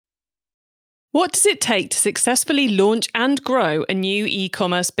What does it take to successfully launch and grow a new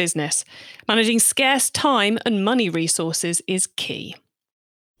e-commerce business? Managing scarce time and money resources is key.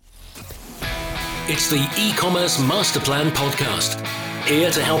 It's the E-commerce Master Plan podcast,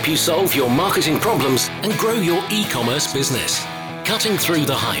 here to help you solve your marketing problems and grow your e-commerce business. Cutting through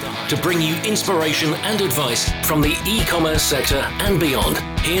the hype to bring you inspiration and advice from the e-commerce sector and beyond.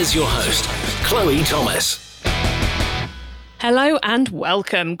 Here's your host, Chloe Thomas. Hello and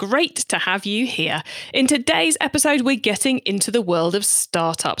welcome. Great to have you here. In today's episode, we're getting into the world of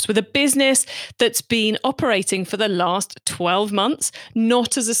startups with a business that's been operating for the last 12 months,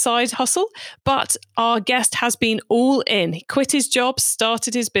 not as a side hustle, but our guest has been all in. He quit his job,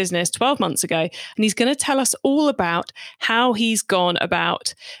 started his business 12 months ago, and he's going to tell us all about how he's gone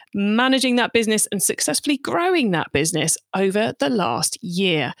about managing that business and successfully growing that business over the last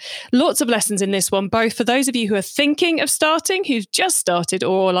year. Lots of lessons in this one, both for those of you who are thinking of starting, who've just started,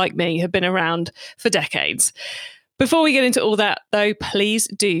 or like me, have been around for decades. Before we get into all that, though, please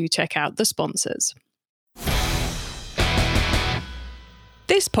do check out the sponsors.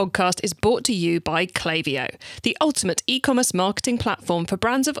 This podcast is brought to you by Klaviyo, the ultimate e-commerce marketing platform for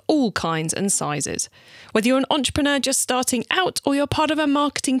brands of all kinds and sizes. Whether you're an entrepreneur just starting out or you're part of a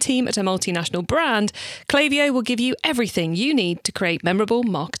marketing team at a multinational brand, Klaviyo will give you everything you need to create memorable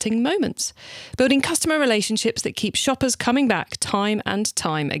marketing moments, building customer relationships that keep shoppers coming back time and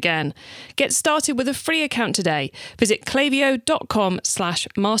time again. Get started with a free account today. Visit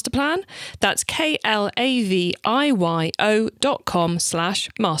klaviyo.com/masterplan. That's KLAVIYO.com/masterplan.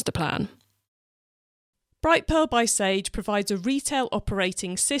 Brightpearl by Sage provides a retail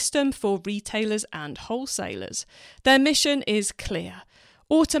operating system for retailers and wholesalers. Their mission is clear: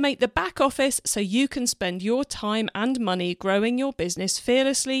 automate the back office so you can spend your time and money growing your business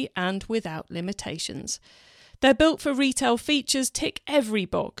fearlessly and without limitations. Their built for retail features tick every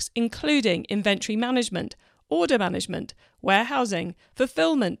box, including inventory management, order management, warehousing,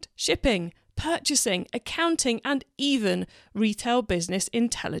 fulfillment, shipping, purchasing, accounting, and even retail business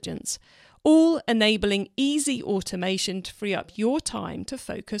intelligence, all enabling easy automation to free up your time to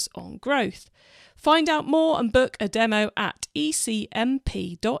focus on growth. Find out more and book a demo at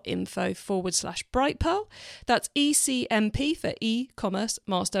ecmp.info/Brightpearl. That's ECMP for e-commerce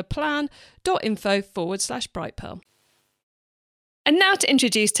master plan.info/Brightpearl. And now to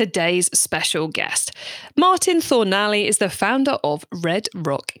introduce today's special guest. Martin Thornalley is the founder of Red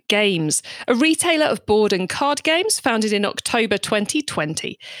Rock Games, a retailer of board and card games founded in October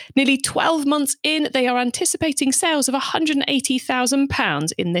 2020. Nearly 12 months in, they are anticipating sales of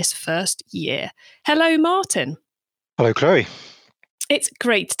 £180,000 in this first year. Hello, Martin. Hello, Chloe. It's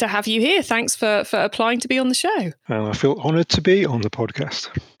great to have you here. Thanks for applying to be on the show. I feel honoured to be on the podcast.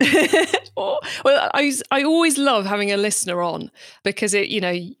 Well, I always love having a listener on because you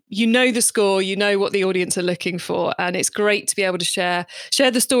know the score, you know what the audience are looking for, and it's great to be able to share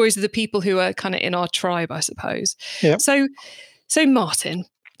the stories of the people who are kind of in our tribe, I suppose. Yeah. So Martin,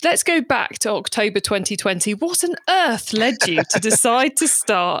 let's go back to October 2020. What on earth led you to decide to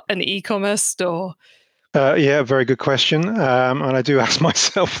start an e-commerce store? Very good question. And I do ask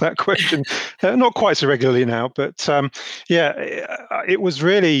myself that question, not quite so regularly now, but it was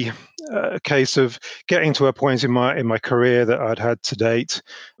really a case of getting to a point in my career that I'd had to date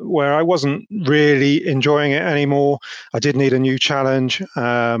where I wasn't really enjoying it anymore. I did need a new challenge.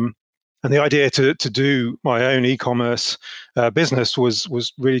 And the idea to do my own e-commerce business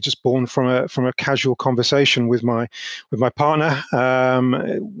was really just born from a casual conversation with my partner.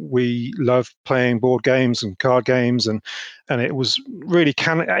 We love playing board games and card games, and it was really,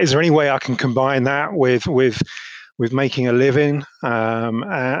 is there any way I can combine that with making a living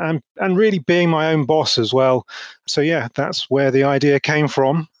and really being my own boss as well? So yeah, that's where the idea came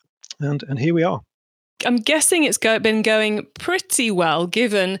from, and here we are. I'm guessing it's been going pretty well,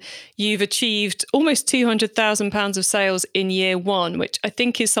 given you've achieved almost £200,000 of sales in year one, which I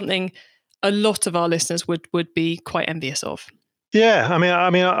think is something a lot of our listeners would be quite envious of. Yeah, I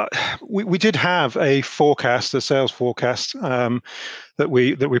mean, we did have a sales forecast that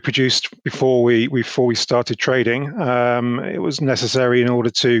we produced before we started trading. It was necessary in order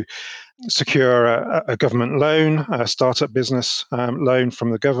to secure a government loan, a startup business loan from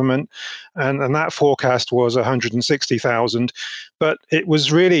the government, and that forecast was 160,000. But it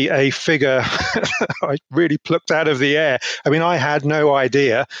was really a figure I really plucked out of the air. I mean, I had no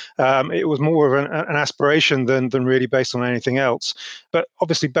idea. It was more of an aspiration than really based on anything else. But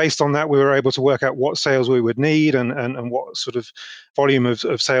obviously, based on that, we were able to work out what sales we would need and what sort of volume of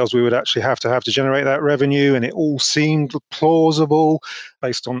sales we would actually have to generate that revenue. And it all seemed plausible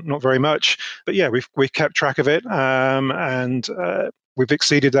based on not very much. But yeah, we've kept track of it. And we've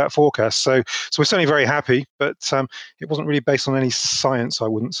exceeded that forecast. So we're certainly very happy, but it wasn't really based on any science, I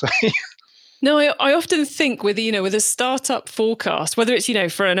wouldn't say. No, I often think with a startup forecast, whether it's,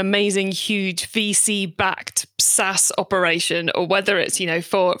 for an amazing, huge VC-backed SaaS operation, or whether it's,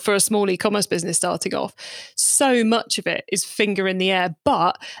 for a small e-commerce business starting off, so much of it is finger in the air,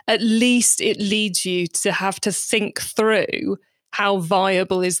 but at least it leads you to have to think through how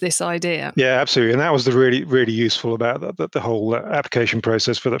viable is this idea? Yeah, absolutely, and that was the really, really useful about the whole application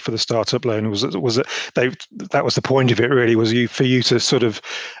process for the startup loan was that that was the point of it. Really, was for you to sort of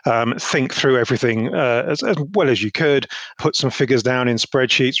think through everything as well as you could, put some figures down in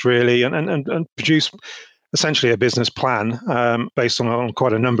spreadsheets, really, and produce essentially a business plan based on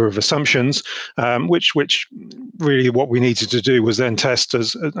quite a number of assumptions, which really what we needed to do was then test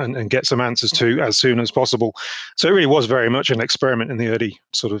and get some answers to as soon as possible. So it really was very much an experiment in the early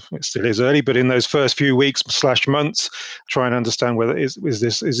it still is early, but in those first few weeks / months, try and understand whether is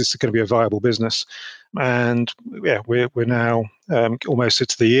this going to be a viable business. And yeah, we're now almost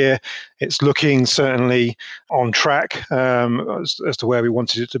into the year. It's looking certainly on track as to where we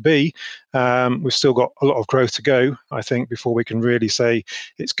wanted it to be. We've still got a lot of growth to go, I think, before we can really say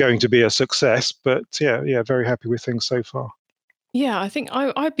it's going to be a success. But yeah, very happy with things so far. Yeah, I think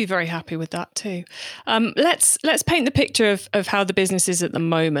I'd be very happy with that too. Let's paint the picture of how the business is at the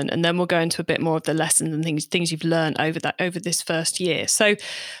moment, and then we'll go into a bit more of the lessons and things you've learned over this first year. So,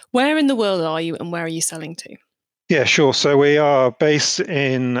 where in the world are you, and where are you selling to? Yeah, sure. So we are based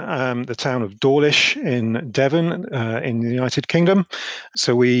in the town of Dawlish in Devon, in the United Kingdom.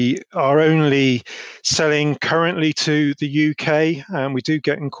 So we are only selling currently to the UK, and we do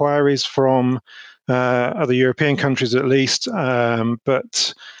get inquiries from other European countries at least,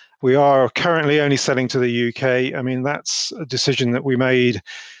 but we are currently only selling to the UK. I mean, that's a decision that we made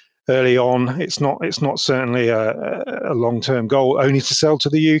early on. It's not certainly a long-term goal only to sell to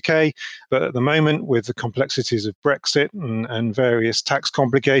the UK, but at the moment, with the complexities of Brexit and various tax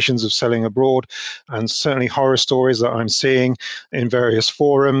complications of selling abroad, and certainly horror stories that I'm seeing in various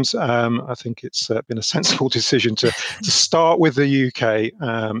forums, I think it's been a sensible decision to start with the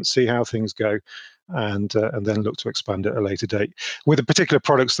UK, see how things go, and then look to expand at a later date. With the particular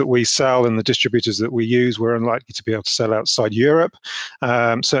products that we sell and the distributors that we use, we're unlikely to be able to sell outside Europe,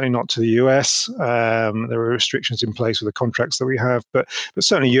 certainly not to the US. There are restrictions in place with the contracts that we have, but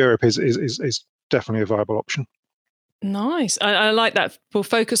certainly Europe is definitely a viable option. Nice. I like that. We'll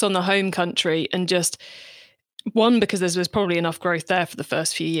focus on the home country, and just one, because there's probably enough growth there for the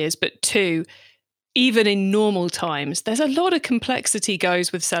first few years, but two, even in normal times, there's a lot of complexity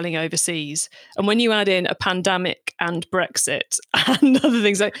goes with selling overseas. And when you add in a pandemic and Brexit and other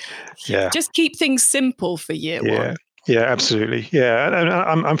things, just keep things simple for year one. Yeah, absolutely. Yeah, and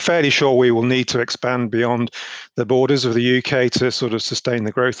I'm fairly sure we will need to expand beyond the borders of the UK to sort of sustain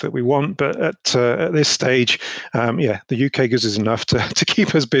the growth that we want. But at this stage, the UK gives us enough to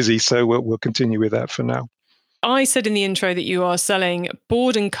keep us busy. So we'll continue with that for now. I said in the intro that you are selling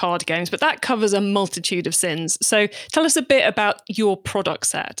board and card games, but that covers a multitude of sins. So tell us a bit about your product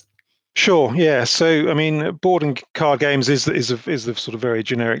set. Sure. Yeah. So, I mean, board and card games is the sort of very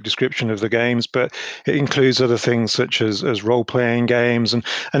generic description of the games, but it includes other things such as role-playing games, and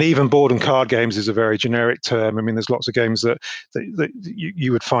even board and card games is a very generic term. I mean, there's lots of games that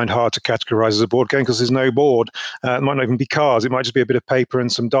you would find hard to categorize as a board game because there's no board. It might not even be cards. It might just be a bit of paper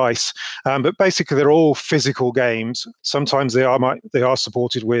and some dice. But basically, they're all physical games. Sometimes they are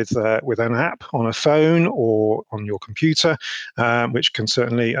supported with an app on a phone or on your computer, which can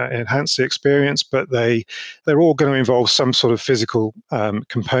certainly enhance the experience, but they're all going to involve some sort of physical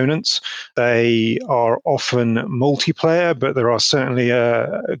components. They are often multiplayer, but there are certainly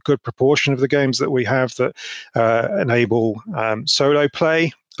a good proportion of the games that we have that enable solo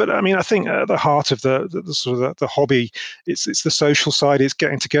play. But I mean, I think at the heart of the sort of the hobby, it's the social side. It's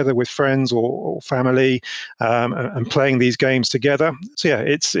getting together with friends or family and playing these games together. So yeah,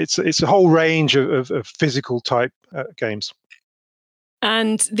 it's a whole range of physical type games.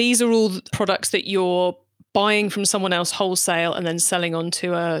 And these are all products that you're buying from someone else wholesale and then selling on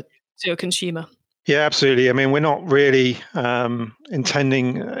to a consumer. Yeah, absolutely. I mean, we're not really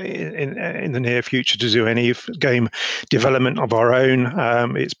intending in the near future to do any game development of our own.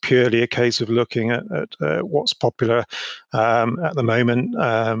 It's purely a case of looking at what's popular at the moment,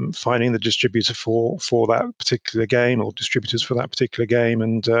 finding the distributor for that particular game or distributors for that particular game,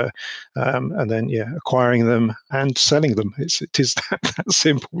 and then acquiring them and selling them. It is that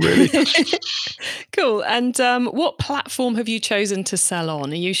simple, really. Cool. And what platform have you chosen to sell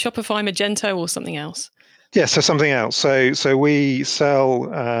on? Are you Shopify, Magento, or something else? Yeah, so something else. So we sell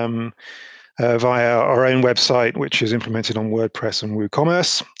via our own website, which is implemented on WordPress and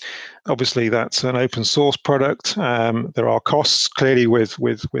WooCommerce. Obviously, that's an open source product. There are costs clearly with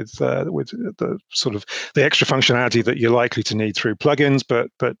the sort of the extra functionality that you're likely to need through plugins, but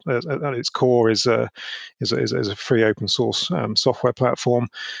at its core is a free open source software platform.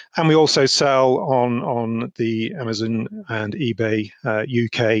 And we also sell on the Amazon and eBay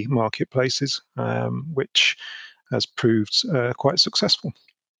UK marketplaces, which has proved quite successful.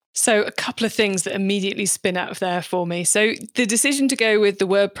 So a couple of things that immediately spin out of there for me. So the decision to go with the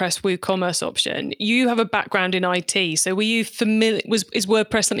WordPress WooCommerce option, you have a background in IT. So were you familiar, is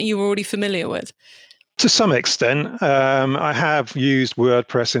WordPress something you were already familiar with? To some extent, I have used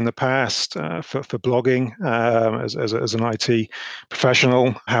WordPress in the past for blogging as an IT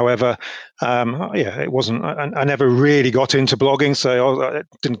professional. However, it wasn't. I never really got into blogging, so I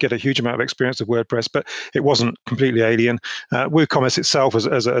didn't get a huge amount of experience with WordPress. But it wasn't completely alien. WooCommerce itself,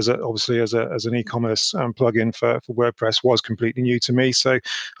 obviously as an e-commerce plugin for WordPress, was completely new to me. So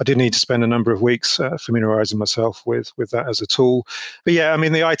I did need to spend a number of weeks familiarizing myself with that as a tool. But yeah, I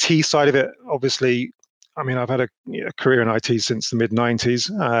mean, the IT side of it, obviously. I mean, I've had a career in IT since the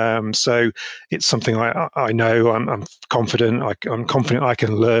mid-90s, so it's something I know. I'm confident. I'm confident I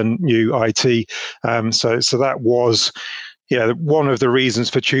can learn new IT. So that was one of the reasons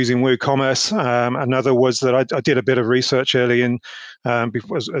for choosing WooCommerce. Another was that I did a bit of research early in,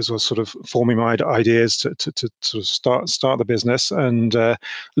 as I was sort of forming my ideas to sort of start the business, and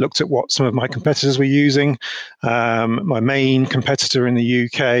looked at what some of my competitors were using. My main competitor in the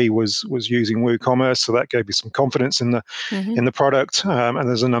UK was using WooCommerce, so that gave me some confidence in the product. And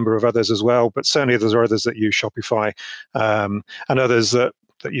there's a number of others as well, but certainly there are others that use Shopify, and others that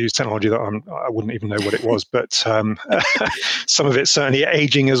use technology that I wouldn't even know what it was, but some of it's certainly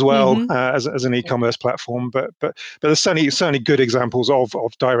aging as well as an e-commerce platform. But there's certainly good examples of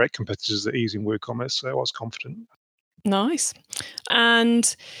direct competitors that are using WooCommerce, so I was confident. Nice.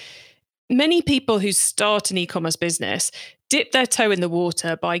 And many people who start an e-commerce business dip their toe in the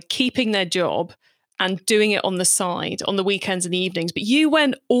water by keeping their job and doing it on the side, on the weekends and the evenings. But you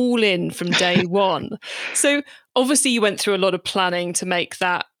went all in from day one. So obviously you went through a lot of planning to make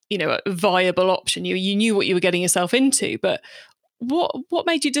that, a viable option. You knew what you were getting yourself into, but what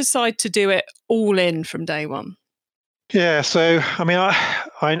made you decide to do it all in from day one? Yeah, so I mean,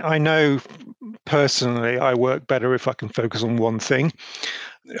 I know personally I work better if I can focus on one thing.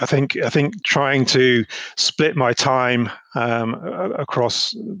 I think trying to split my time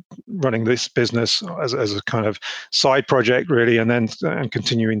across running this business as a kind of side project, really, and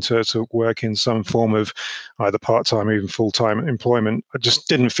continuing to work in some form of either part-time or even full-time employment, I just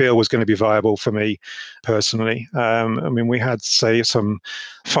didn't feel was going to be viable for me personally. I mean, we had, say, some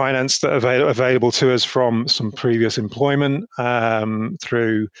finance that available to us from some previous employment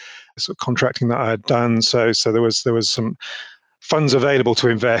through sort of contracting that I had done. So there was some funds available to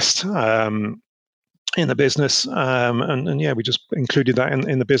invest in the business, and we just included that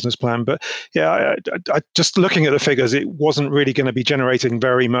in the business plan. But I just looking at the figures, it wasn't really going to be generating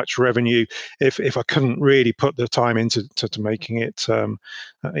very much revenue if I couldn't really put the time into making it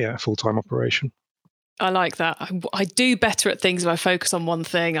a full-time operation. I like that. I do better at things if I focus on one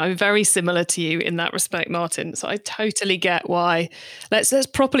thing. I'm very similar to you in that respect, Martin. So I totally get why. Let's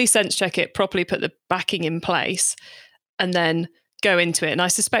properly sense check it, properly put the backing in place, and then go into it. And I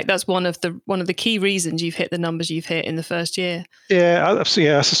suspect that's one of the key reasons you've hit the numbers you've hit in the first year. Yeah, I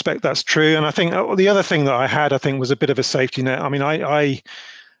suspect that's true. And I think the other thing that I had, was a bit of a safety net. I mean, I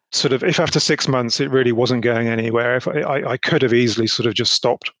sort of, if after 6 months it really wasn't going anywhere, if I could have easily sort of just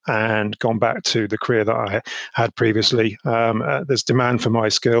stopped and gone back to the career that I had previously. There's demand for my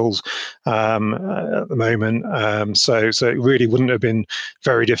skills at the moment, so it really wouldn't have been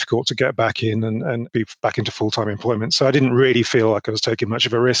very difficult to get back in and be back into full-time employment. So I didn't really feel like I was taking much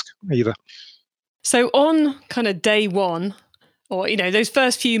of a risk either. So on kind of day one, or those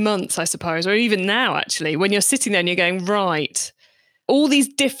first few months, I suppose, or even now actually, when you're sitting there and you're going, right, all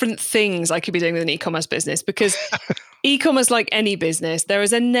these different things I could be doing with an e-commerce business, because e-commerce, like any business, there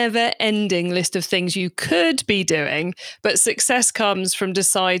is a never-ending list of things you could be doing, but success comes from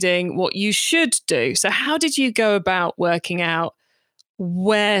deciding what you should do. So how did you go about working out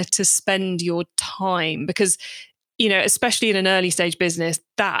where to spend your time? Because, especially in an early stage business,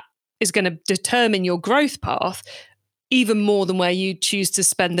 that is going to determine your growth path. even more than where you choose to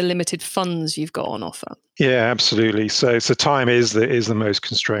spend the limited funds you've got on offer. Yeah, absolutely. So time is the most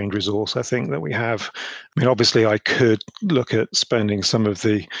constrained resource I think that we have. I mean, obviously, I could look at spending some of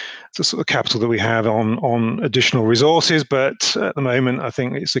the sort of capital that we have on additional resources, but at the moment, I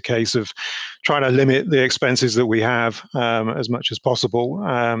think it's a case of trying to limit the expenses that we have as much as possible.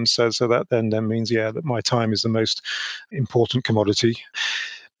 So that then means, that my time is the most important commodity.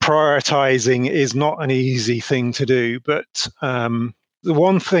 Prioritizing is not an easy thing to do, but the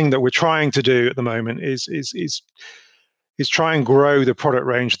one thing that we're trying to do at the moment is try and grow the product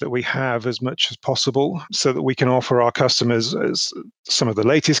range that we have as much as possible so that we can offer our customers as some of the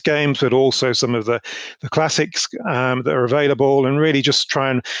latest games, but also some of the classics that are available, and really just try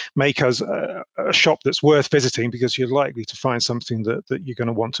and make us a shop that's worth visiting, because you're likely to find something that you're going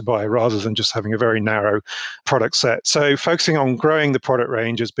to want to buy rather than just having a very narrow product set. So focusing on growing the product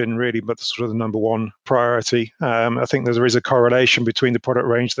range has been really sort of the number one priority. I think there is a correlation between the product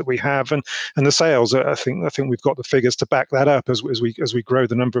range that we have and the sales. I think we've got the figures to back that up. As we grow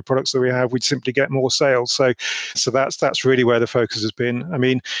the number of products that we have, we'd simply get more sales. So that's really where the focus has been. I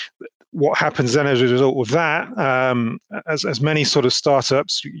mean, what happens then as a result of that, as many sort of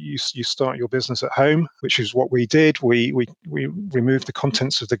startups, you start your business at home, which is what we did. We removed the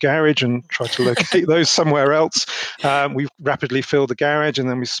contents of the garage and tried to locate those somewhere else. We rapidly filled the garage, and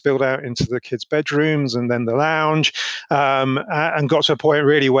then we spilled out into the kids' bedrooms and then the lounge, and got to a point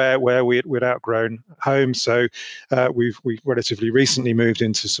really where we'd outgrown home. So we've relatively recently moved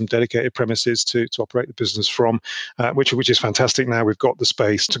into some dedicated premises to operate the business from, which is fantastic. Now we've got the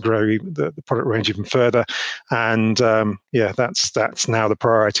space to grow the product range even further, and that's now the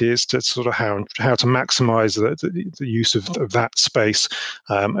priority, is to sort of how to maximize the use of that space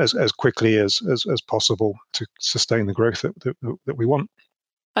as quickly as possible to sustain the growth that we want.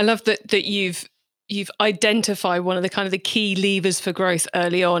 I love that you've identified one of the kind of the key levers for growth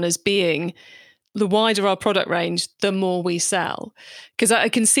early on as being the wider our product range, the more we sell. Because I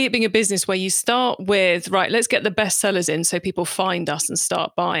can see it being a business where you start with, right, let's get the best sellers in so people find us and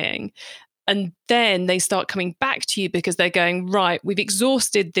start buying. And then they start coming back to you because they're going, right, we've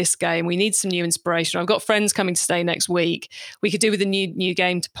exhausted this game. We need some new inspiration. I've got friends coming to stay next week. We could do with a new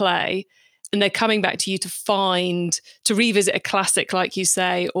game to play. And they're coming back to you to revisit a classic, like you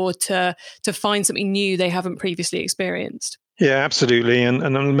say, or to find something new they haven't previously experienced. Yeah, absolutely. And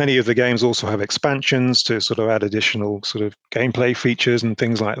many of the games also have expansions to sort of add additional sort of gameplay features and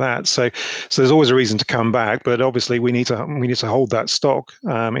things like that. So there's always a reason to come back, but obviously we need to hold that stock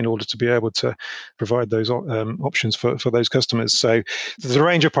in order to be able to provide those options for those customers. So there's a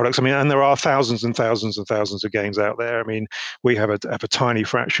range of products. I mean, and there are thousands and thousands and thousands of games out there. I mean, we have a tiny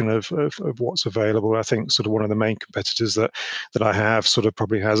fraction of what's available. I think sort of one of the main competitors that I have sort of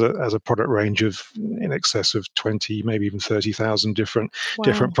probably has a product range of in excess of 20, maybe even 30,000 different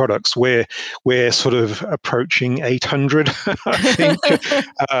products. We're sort of approaching 800, I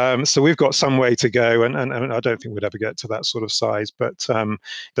think. So we've got some way to go, and I don't think we'd ever get to that sort of size. But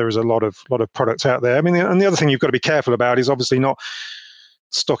there is a lot of products out there. I mean, and the other thing you've got to be careful about is obviously not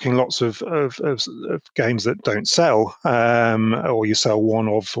stocking lots of games that don't sell, or you sell one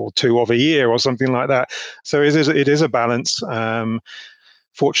or two of a year or something like that. So it is a balance.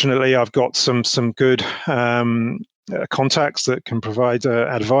 Fortunately, I've got some good contacts that can provide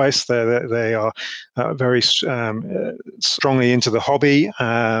advice. They are very strongly into the hobby,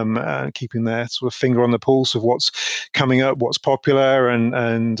 keeping their sort of finger on the pulse of what's coming up, what's popular,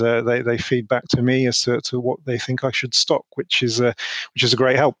 and they feed back to me as to what they think I should stock, which is a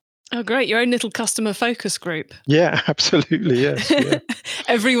great help. Oh, great. Your own little customer focus group. Yeah, absolutely. Yes. Yeah.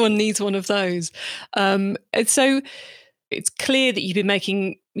 Everyone needs one of those. And so it's clear that you've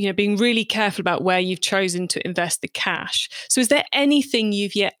been being really careful about where you've chosen to invest the cash. So is there anything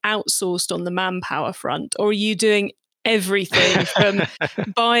you've yet outsourced on the manpower front, or are you doing everything from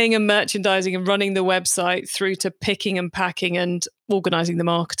buying and merchandising and running the website through to picking and packing and organising the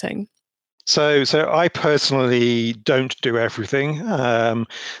marketing? So I personally don't do everything.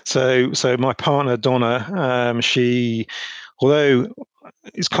 So my partner Donna, she, although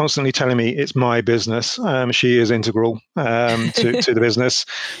is constantly telling me it's my business, she is integral to the business.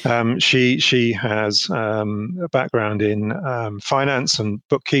 She has a background in finance and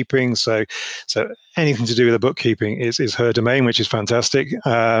bookkeeping, so anything to do with the bookkeeping is her domain, which is fantastic,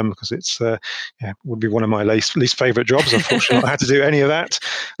 because it's would be one of my least favorite jobs. Unfortunately, not had to do any of that.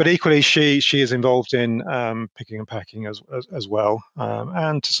 But equally, she is involved in picking and packing as well,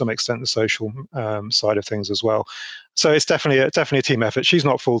 and to some extent the social side of things as well. So it's definitely a team effort. She's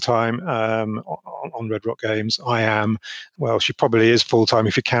not full time on Red Rock Games. I am. Well, she probably is full time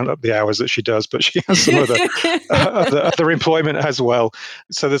if you count up the hours that she does, but she has some other employment as well.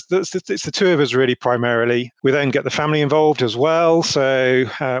 So it's the two of us really primarily. We then get the family involved as well. So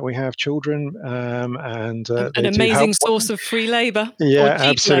we have children, and an amazing source of free labour. Yeah, or cheap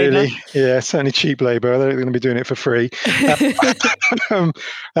absolutely. Labour. Yeah, certainly cheap labour. They're going to be doing it for free.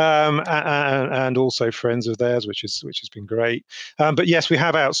 And also friends of theirs, which has been great. But yes, we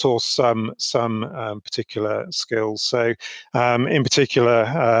have outsourced some particular skills. So in particular,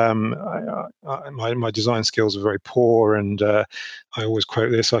 my design skills are very poor, and I always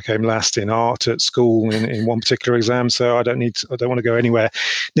quote this: I came last in art at school in one particular exam, so I don't want to go anywhere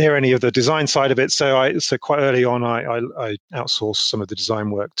near any of the design side of it. So quite early on, I outsourced some of the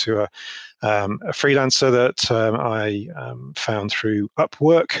design work to a freelancer that I found through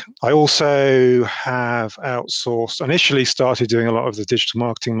Upwork. I also have outsourced, initially started doing a lot of the digital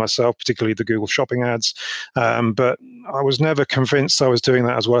marketing myself, particularly the Google Shopping ads, but I was never convinced I was doing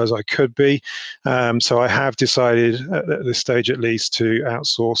that as well as I could be. So I have decided at this stage at least to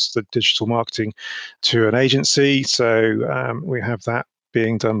outsource the digital marketing to an agency. So we have that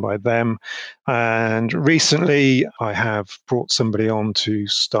being done by them. And recently, I have brought somebody on to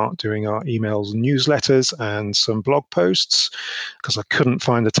start doing our emails and newsletters and some blog posts, because I couldn't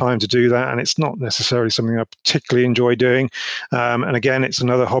find the time to do that. And it's not necessarily something I particularly enjoy doing. And again, it's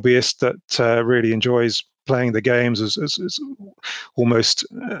another hobbyist that really enjoys playing the games as almost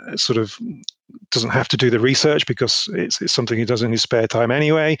sort of doesn't have to do the research because it's something he does in his spare time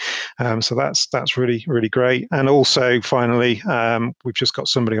anyway. So that's really, really great. And also, finally, we've just got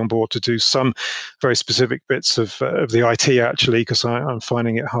somebody on board to do some very specific bits of the IT, actually, because I'm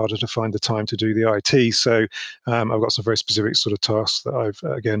finding it harder to find the time to do the IT. So I've got some very specific sort of tasks that I've,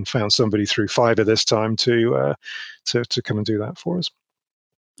 again, found somebody through Fiverr this time to come and do that for us.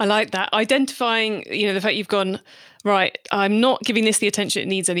 I like that. Identifying, the fact you've gone, right, I'm not giving this the attention it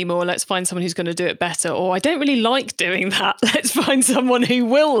needs anymore. Let's find someone who's going to do it better. Or I don't really like doing that. Let's find someone who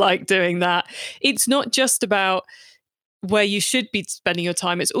will like doing that. It's not just about where you should be spending your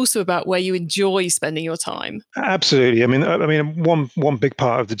time. It's also about where you enjoy spending your time. Absolutely. I mean, one big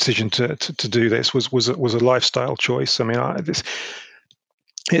part of the decision to do this was a lifestyle choice. I mean,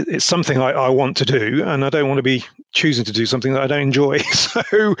 it's something I want to do, and I don't want to be choosing to do something that I don't enjoy.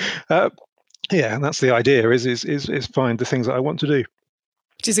 So, yeah, that's the idea: is find the things that I want to do.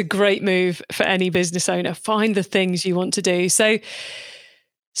 Which is a great move for any business owner. Find the things you want to do. So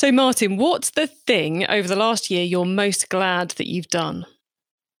Martin, what's the thing over the last year you're most glad that you've done?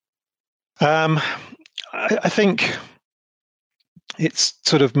 I think it's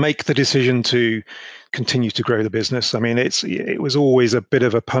sort of make the decision to continue to grow the business. I mean, it was always a bit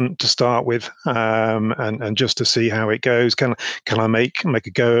of a punt to start with, and just to see how it goes. Can I make a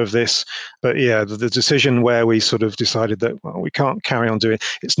go of this? But yeah, the decision where we sort of decided that we can't carry on doing.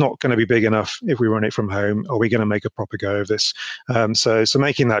 It's not going to be big enough if we run it from home. Are we going to make a proper go of this? So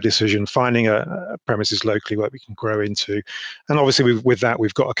making that decision, finding a premises locally where we can grow into, and obviously with that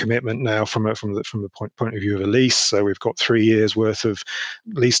we've got a commitment now from the point of view of a lease. So we've got 3 years worth of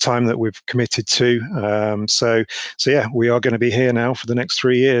lease time that we've committed to. So yeah, we are going to be here now for the next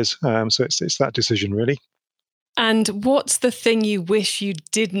 3 years. So it's that decision really. And what's the thing you wish you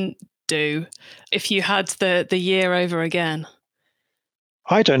didn't do if you had the year over again?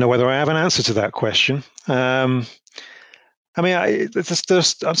 I don't know whether I have an answer to that question. I mean,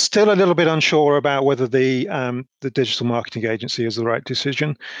 I'm still a little bit unsure about whether the digital marketing agency is the right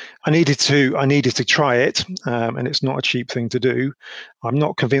decision. I needed to try it, and it's not a cheap thing to do. I'm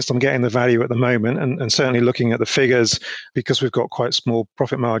not convinced I'm getting the value at the moment, and certainly looking at the figures, because we've got quite small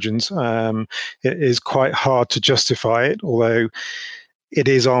profit margins, it is quite hard to justify it, although it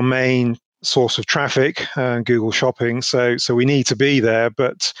is our main source of traffic, Google Shopping. So we need to be there,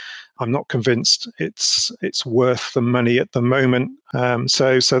 but I'm not convinced it's worth the money at the moment.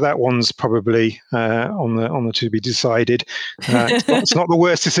 So that one's probably on the to be decided. It's not the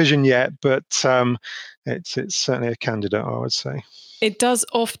worst decision yet, but it's certainly a candidate, I would say. It does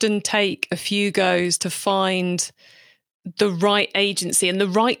often take a few goes to find the right agency and the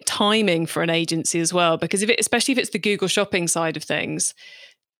right timing for an agency as well, because especially if it's the Google Shopping side of things,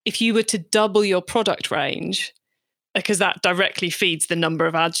 if you were to double your product range, because that directly feeds the number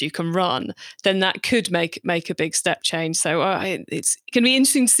of ads you can run, then that could make a big step change. So it's going to be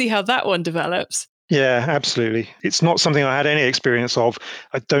interesting to see how that one develops. Yeah, absolutely. It's not something I had any experience of.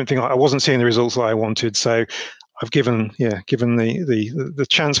 I don't think I wasn't seeing the results that I wanted. So I've given the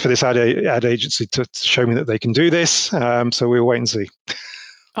chance for this ad agency to show me that they can do this. So we'll wait and see.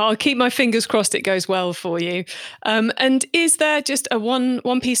 I'll keep my fingers crossed it goes well for you. And is there just a one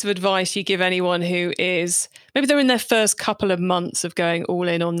piece of advice you give anyone who is, maybe they're in their first couple of months of going all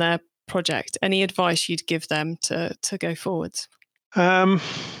in on their project? Any advice you'd give them to go forwards?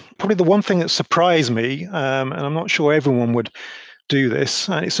 Probably the one thing that surprised me, and I'm not sure everyone would do this,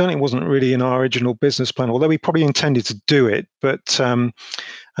 and it certainly wasn't really in our original business plan, although we probably intended to do it, but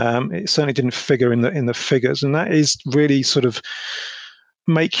it certainly didn't figure in the figures, and that is really sort of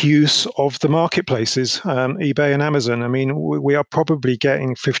make use of the marketplaces, eBay and Amazon. I mean, we are probably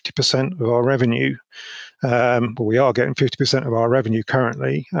getting 50% of our revenue. We are getting 50% of our revenue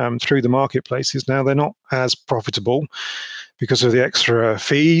currently through the marketplaces. Now, they're not as profitable because of the extra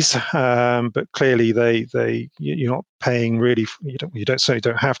fees, but clearly you're not paying really. You certainly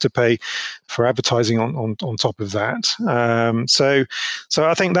don't have to pay for advertising on top of that. So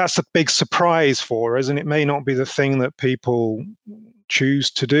I think that's the big surprise for us, and it may not be the thing that people choose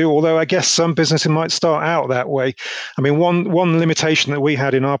to do, although I guess some businesses might start out that way. I mean, one limitation that we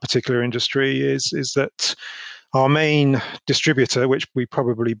had in our particular industry is that our main distributor, which we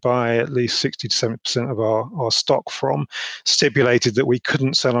probably buy at least 60 to 70% of our stock from, stipulated that we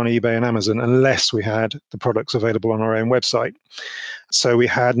couldn't sell on eBay and Amazon unless we had the products available on our own website. So we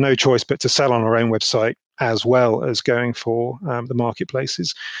had no choice but to sell on our own website as well as going for the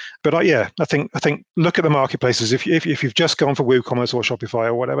marketplaces. But I think look at the marketplaces. If you've just gone for WooCommerce or Shopify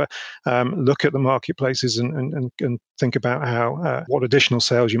or whatever, look at the marketplaces and think about how what additional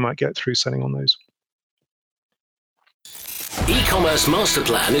sales you might get through selling on those. E-commerce Master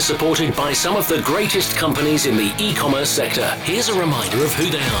Plan is supported by some of the greatest companies in the e-commerce sector. Here's a reminder of who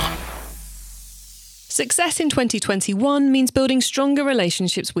they are. Success in 2021 means building stronger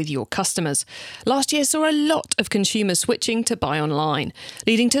relationships with your customers. Last year saw a lot of consumers switching to buy online,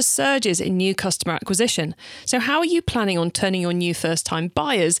 leading to surges in new customer acquisition. So how are you planning on turning your new first-time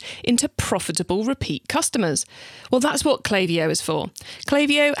buyers into profitable repeat customers? Well, that's what Klaviyo is for.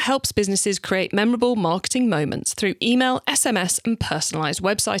 Klaviyo helps businesses create memorable marketing moments through email, SMS, and personalised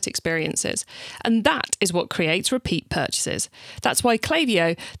website experiences. And that is what creates repeat purchases. That's why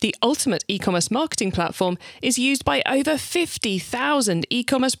Klaviyo, the ultimate e-commerce marketing platform, is used by over 50,000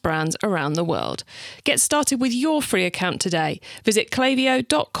 e-commerce brands around the world. Get started with your free account today. Visit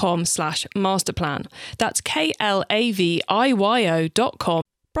klaviyo.com/masterplan. That's KLAVIYO.com.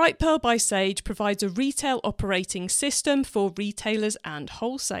 Brightpearl by Sage provides a retail operating system for retailers and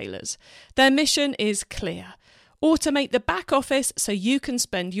wholesalers. Their mission is clear. Automate the back office so you can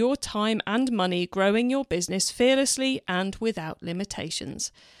spend your time and money growing your business fearlessly and without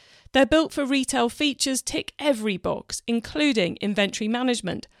limitations. They're built for retail features tick every box, including inventory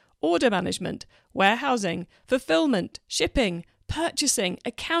management, order management, warehousing, fulfillment, shipping, purchasing,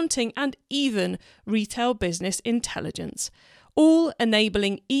 accounting, and even retail business intelligence, all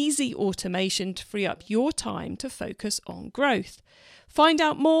enabling easy automation to free up your time to focus on growth. Find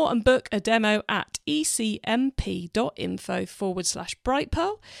out more and book a demo at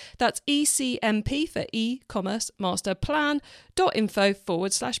ecmp.info/Brightpearl. That's ECMP for e-commerce master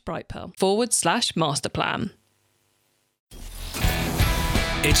plan.info/Brightpearl/masterplan.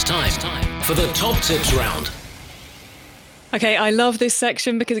 It's time for the top tips round. Okay, I love this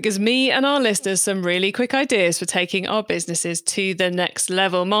section because it gives me and our listeners some really quick ideas for taking our businesses to the next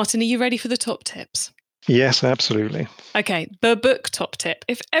level. Martin, are you ready for the top tips? Yes, absolutely. Okay, the book top tip.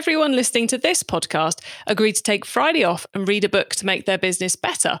 If everyone listening to this podcast agreed to take Friday off and read a book to make their business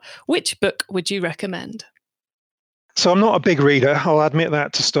better, which book would you recommend? So I'm not a big reader, I'll admit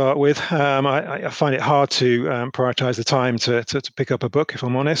that to start with. I find it hard to prioritize the time to pick up a book, if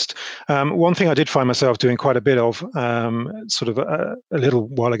I'm honest. One thing I did find myself doing quite a bit of sort of a little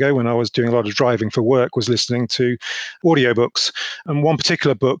while ago when I was doing a lot of driving for work was listening to audiobooks. And one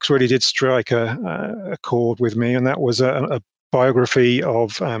particular book really did strike a chord with me, and that was a biography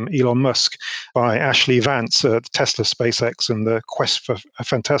of Elon Musk by Ashley Vance, Tesla, SpaceX, and the quest for a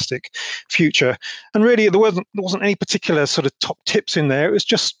fantastic future. And really, there wasn't any particular sort of top tips in there. It was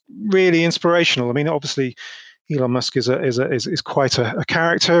just really inspirational. I mean, obviously, Elon Musk is quite a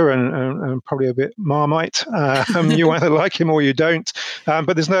character and probably a bit Marmite. You either like him or you don't.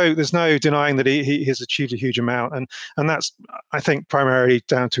 But there's no denying that he has achieved a huge amount, and that's, I think, primarily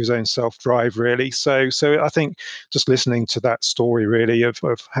down to his own self-drive, really. So I think just listening to that story really of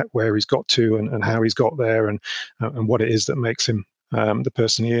where he's got to and how he's got there and what it is that makes him the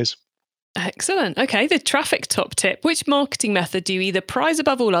person he is. Excellent. Okay, the traffic top tip. Which marketing method do you either prize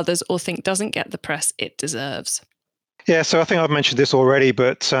above all others or think doesn't get the press it deserves? Yeah, so I think I've mentioned this already,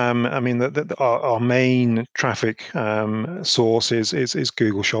 but I mean, our main traffic source is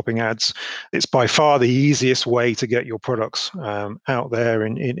Google Shopping ads. It's by far the easiest way to get your products out there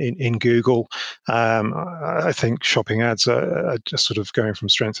in Google. I think shopping ads are just sort of going from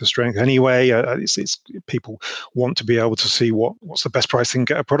strength to strength anyway. It's people want to be able to see what's the best price they can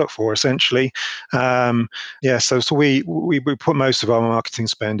get a product for, essentially. Yeah, so we put most of our marketing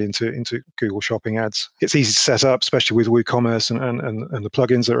spend into Google Shopping ads. It's easy to set up, especially with WooCommerce and the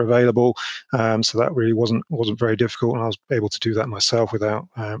plugins that are available. So that really wasn't very difficult, and I was able to do that myself without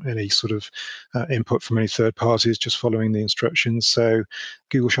any sort of input from any third parties, just following the instructions. So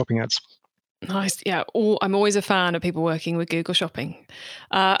Google Shopping ads. Nice. Yeah. I'm always a fan of people working with Google Shopping.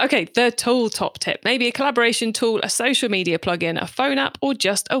 Okay. The tool top tip, maybe a collaboration tool, a social media plugin, a phone app, or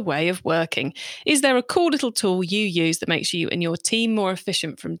just a way of working. Is there a cool little tool you use that makes you and your team more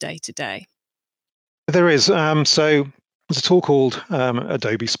efficient from day to day? There is. So there's a tool called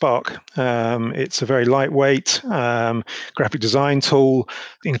Adobe Spark. It's a very lightweight graphic design tool.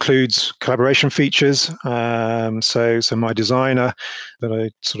 Includes collaboration features. So my designer that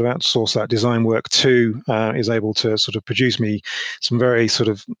I sort of outsource that design work to is able to sort of produce me some very sort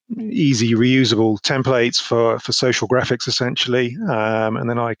of easy reusable templates for social graphics, essentially, and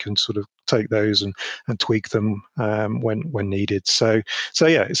then I can sort of take those and tweak them when needed. So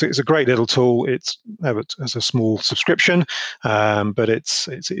yeah, it's a great little tool. It's as a small subscription, but it's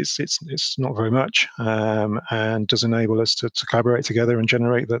not very much, and does enable us to collaborate together and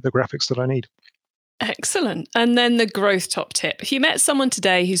generate the graphics that I need. Excellent. And then the growth top tip. If you met someone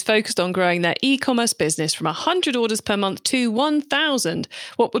today who's focused on growing their e-commerce business from 100 orders per month to 1,000,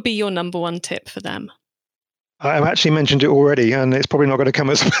 what would be your number one tip for them? I've actually mentioned it already, and it's probably not going to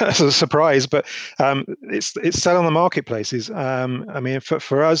come as a surprise, but it's sell on the marketplaces. I mean,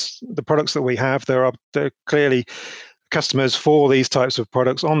 for us, the products that we have, they're clearly customers for these types of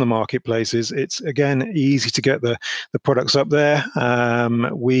products on the marketplaces. It's, again, easy to get the products up there.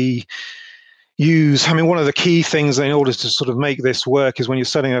 One of the key things in order to sort of make this work is when you're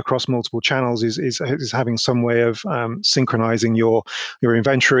selling across multiple channels is having some way of synchronizing your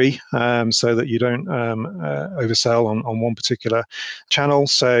inventory, so that you don't oversell on one particular channel.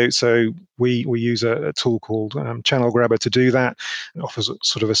 So we use a tool called Channel Grabber to do that. It offers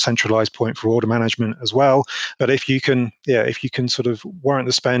sort of a centralized point for order management as well. But if you can sort of warrant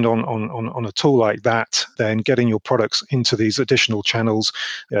the spend on a tool like that, then getting your products into these additional channels,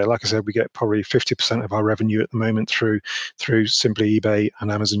 like I said, we get probably 50% of our revenue at the moment through simply eBay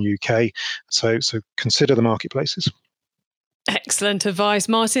and Amazon UK. So consider the marketplaces. Excellent advice,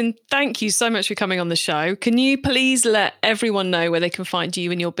 Martin. Thank you so much for coming on the show. Can you please let everyone know where they can find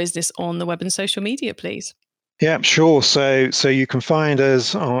you and your business on the web and social media, please? Yeah, sure. So you can find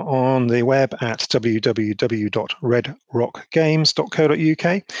us on the web at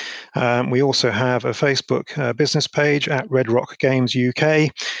www.redrockgames.co.uk. We also have a Facebook business page at Red Rock Games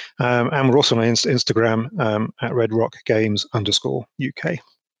UK, and we're also on Instagram at redrockgames_UK.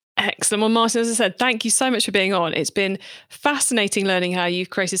 Excellent. Well, Martin, as I said, thank you so much for being on. It's been fascinating learning how you've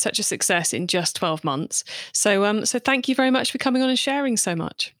created such a success in just 12 months. So thank you very much for coming on and sharing so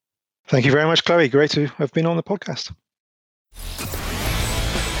much. Thank you very much, Chloe. Great to have been on the podcast.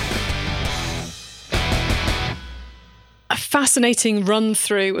 A fascinating run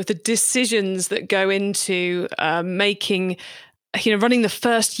through of the decisions that go into running the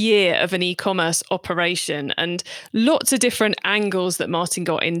first year of an e-commerce operation, and lots of different angles that Martin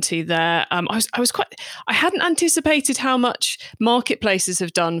got into there. I hadn't anticipated how much marketplaces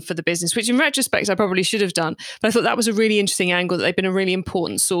have done for the business, which in retrospect I probably should have done. But I thought that was a really interesting angle, that they've been a really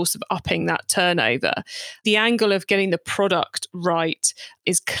important source of upping that turnover. The angle of getting the product right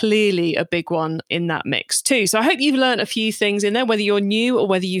is clearly a big one in that mix too. So I hope you've learned a few things in there, whether you're new or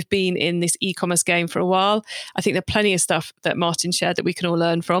whether you've been in this e-commerce game for a while. I think there are plenty of stuff that Martin shared that we can all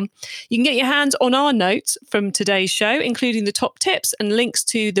learn from. You can get your hands on our notes from today's show, including the top tips and links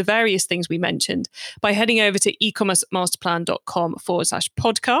to the various things we mentioned, by heading over to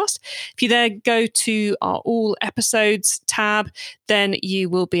ecommercemasterplan.com/podcast. If you there go to our all episodes tab, then you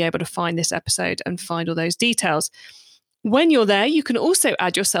will be able to find this episode and find all those details. When you're there, you can also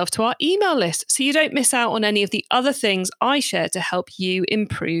add yourself to our email list so you don't miss out on any of the other things I share to help you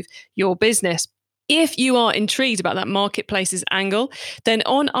improve your business. If you are intrigued about that marketplaces angle, then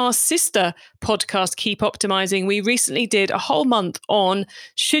on our sister podcast, Keep Optimizing, we recently did a whole month on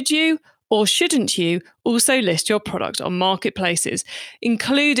should you or shouldn't you also list your product on marketplaces,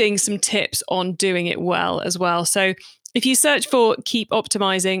 including some tips on doing it well as well. So if you search for Keep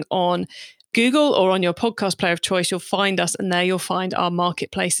Optimizing on Google or on your podcast player of choice, you'll find us, and there you'll find our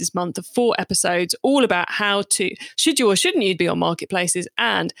Marketplaces month of 4 episodes all about how to, should you or shouldn't you be on marketplaces,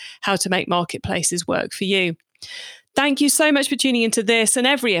 and how to make marketplaces work for you. Thank you so much for tuning into this and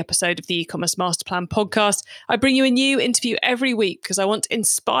every episode of the E-commerce Master Plan podcast. I bring you a new interview every week because I want to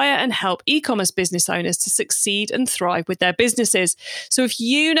inspire and help e-commerce business owners to succeed and thrive with their businesses. So if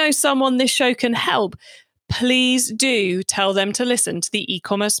you know someone this show can help, please do tell them to listen to the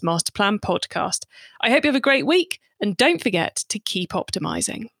E-commerce Master Plan podcast. I hope you have a great week, and don't forget to keep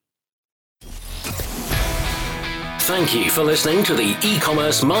optimizing. Thank you for listening to the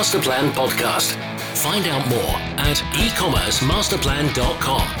E-commerce Master Plan podcast. Find out more at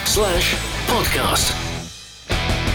ecommercemasterplan.com/podcast.